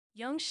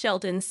Young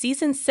Sheldon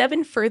Season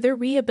 7 further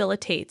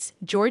rehabilitates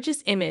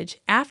George's image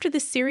after the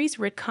series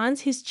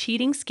retcons his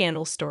cheating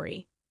scandal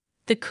story.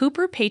 The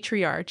Cooper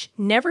patriarch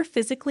never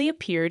physically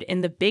appeared in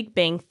The Big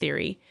Bang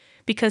Theory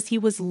because he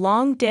was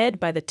long dead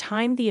by the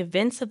time the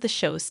events of the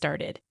show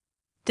started.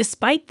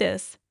 Despite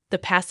this, the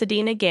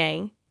Pasadena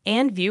gang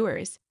and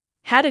viewers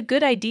had a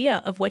good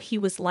idea of what he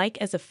was like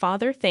as a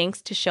father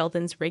thanks to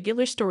Sheldon's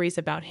regular stories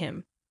about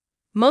him.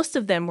 Most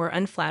of them were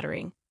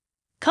unflattering.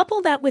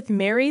 Couple that with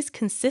Mary's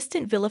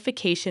consistent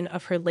vilification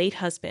of her late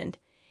husband,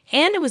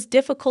 and it was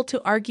difficult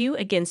to argue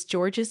against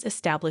George's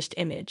established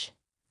image.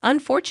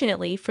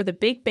 Unfortunately for The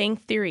Big Bang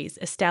Theory's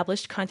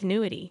established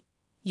continuity,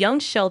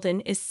 young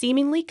Sheldon is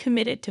seemingly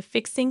committed to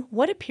fixing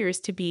what appears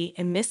to be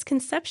a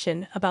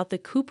misconception about the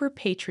Cooper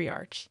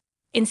patriarch.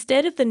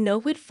 Instead of the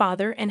no-wit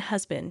father and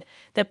husband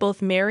that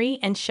both Mary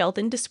and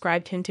Sheldon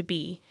described him to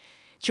be,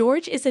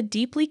 George is a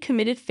deeply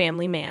committed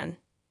family man.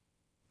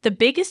 The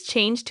biggest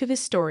change to his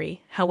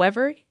story,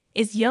 however,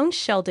 is young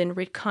Sheldon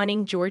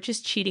retconning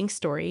George's cheating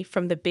story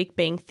from The Big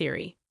Bang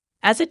Theory.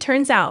 As it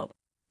turns out,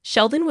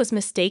 Sheldon was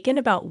mistaken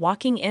about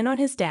walking in on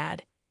his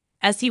dad,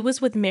 as he was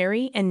with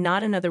Mary and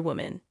not another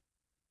woman.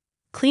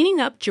 Cleaning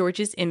up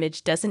George's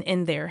image doesn't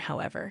end there,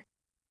 however.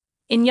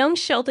 In Young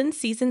Sheldon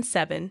Season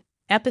 7,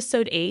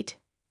 Episode 8,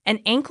 An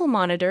Ankle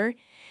Monitor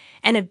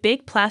and a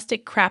Big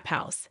Plastic Crap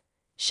House,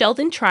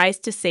 Sheldon tries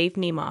to save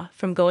Mima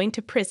from going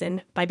to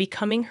prison by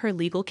becoming her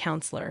legal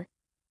counselor.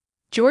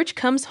 George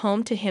comes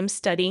home to him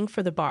studying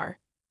for the bar,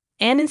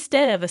 and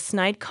instead of a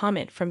snide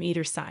comment from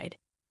either side,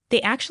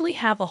 they actually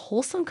have a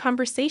wholesome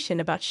conversation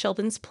about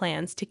Sheldon's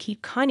plans to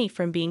keep Connie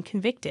from being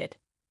convicted.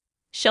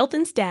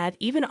 Sheldon's dad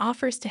even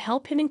offers to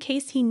help him in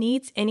case he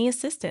needs any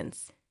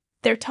assistance.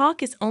 Their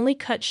talk is only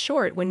cut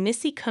short when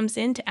Missy comes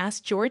in to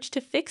ask George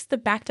to fix the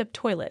backed-up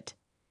toilet.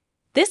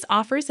 This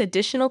offers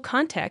additional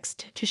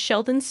context to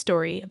Sheldon's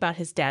story about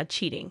his dad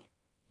cheating.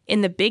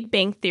 In The Big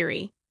Bang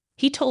Theory,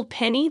 he told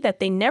Penny that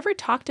they never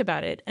talked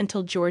about it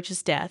until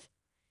George's death,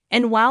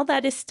 and while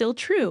that is still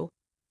true,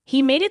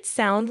 he made it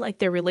sound like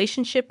their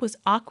relationship was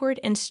awkward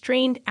and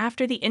strained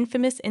after the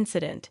infamous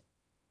incident.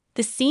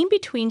 The scene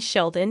between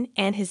Sheldon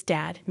and his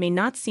dad may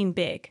not seem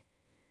big,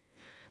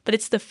 but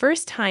it's the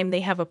first time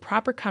they have a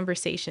proper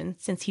conversation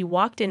since he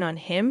walked in on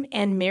him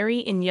and Mary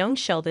in Young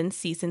Sheldon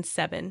Season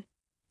 7.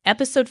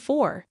 Episode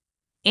 4,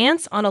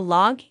 Ants on a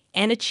Log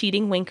and a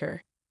Cheating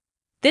Winker.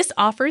 This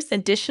offers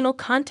additional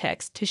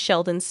context to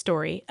Sheldon's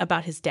story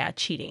about his dad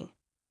cheating.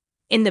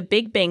 In The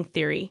Big Bang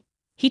Theory,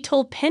 he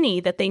told Penny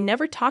that they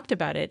never talked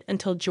about it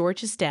until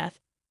George's death,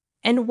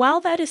 and while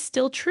that is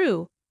still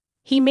true,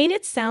 he made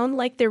it sound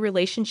like their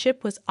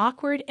relationship was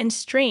awkward and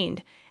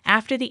strained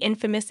after the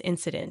infamous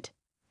incident.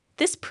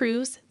 This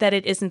proves that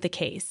it isn't the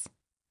case.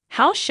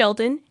 How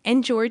Sheldon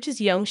and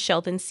George's Young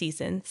Sheldon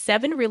Season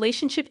 7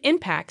 relationship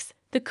impacts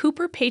the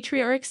Cooper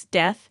patriarch's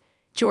death.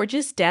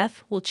 George's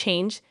death will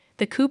change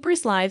the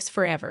Coopers' lives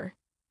forever.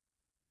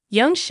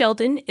 Young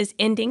Sheldon is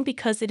ending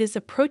because it is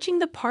approaching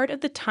the part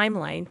of the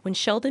timeline when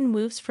Sheldon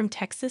moves from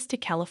Texas to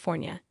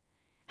California.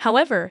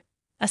 However,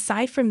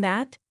 aside from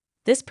that,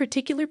 this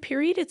particular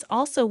period is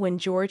also when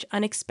George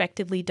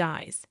unexpectedly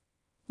dies.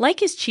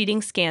 Like his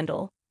cheating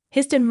scandal,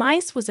 his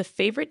demise was a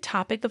favorite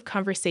topic of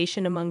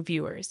conversation among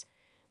viewers,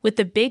 with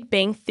The Big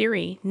Bang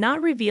Theory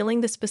not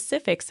revealing the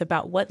specifics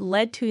about what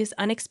led to his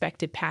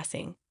unexpected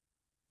passing.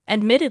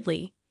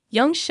 Admittedly,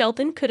 young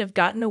Sheldon could have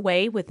gotten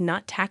away with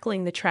not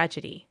tackling the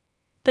tragedy,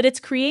 but its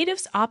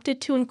creatives opted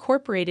to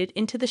incorporate it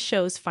into the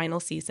show's final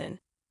season.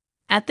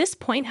 At this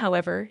point,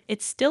 however,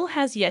 it still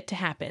has yet to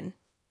happen.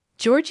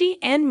 Georgie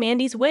and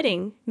Mandy's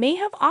wedding may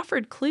have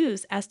offered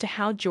clues as to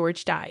how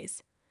George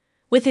dies.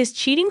 With his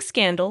cheating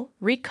scandal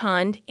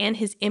retconned and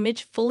his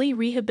image fully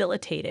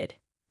rehabilitated,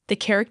 the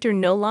character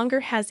no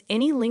longer has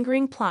any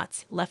lingering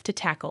plots left to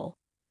tackle,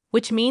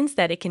 which means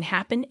that it can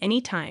happen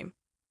anytime.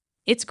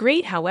 It's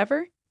great,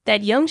 however,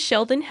 that young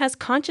Sheldon has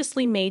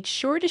consciously made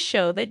sure to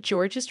show that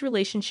George's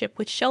relationship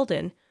with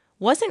Sheldon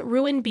wasn't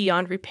ruined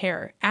beyond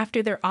repair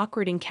after their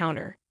awkward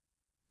encounter.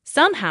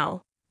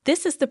 Somehow,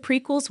 this is the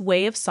prequel's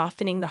way of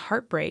softening the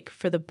heartbreak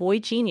for the boy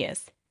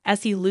genius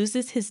as he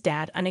loses his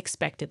dad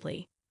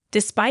unexpectedly.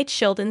 Despite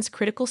Sheldon's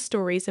critical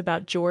stories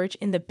about George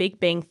in The Big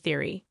Bang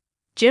Theory,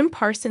 Jim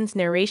Parsons'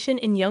 narration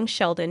in Young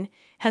Sheldon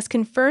has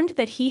confirmed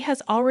that he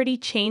has already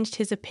changed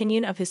his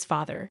opinion of his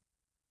father.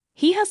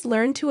 He has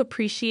learned to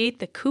appreciate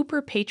the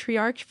Cooper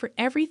patriarch for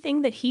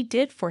everything that he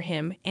did for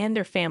him and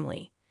their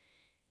family.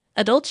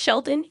 Adult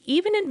Sheldon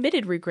even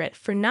admitted regret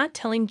for not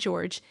telling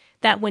George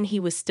that when he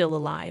was still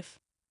alive.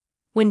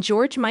 When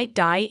George might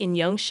die in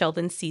Young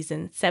Sheldon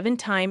Season 7,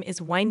 time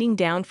is winding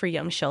down for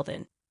young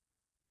Sheldon.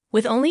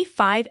 With only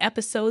 5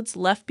 episodes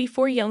left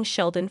before Young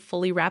Sheldon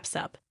fully wraps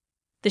up,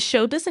 the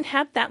show doesn't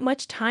have that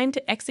much time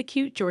to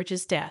execute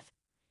George's death.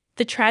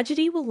 The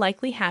tragedy will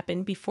likely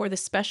happen before the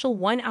special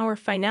 1-hour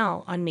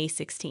finale on May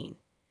 16.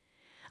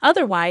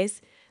 Otherwise,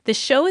 the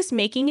show is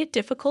making it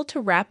difficult to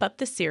wrap up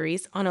the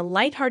series on a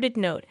lighthearted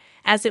note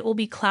as it will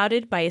be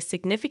clouded by a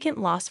significant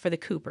loss for the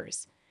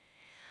Coopers.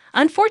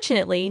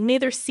 Unfortunately,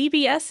 neither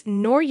CBS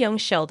nor young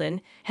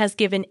Sheldon has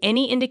given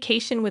any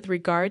indication with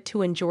regard to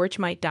when George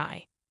might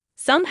die.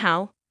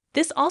 Somehow,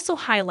 this also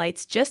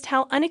highlights just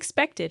how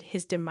unexpected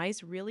his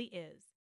demise really is.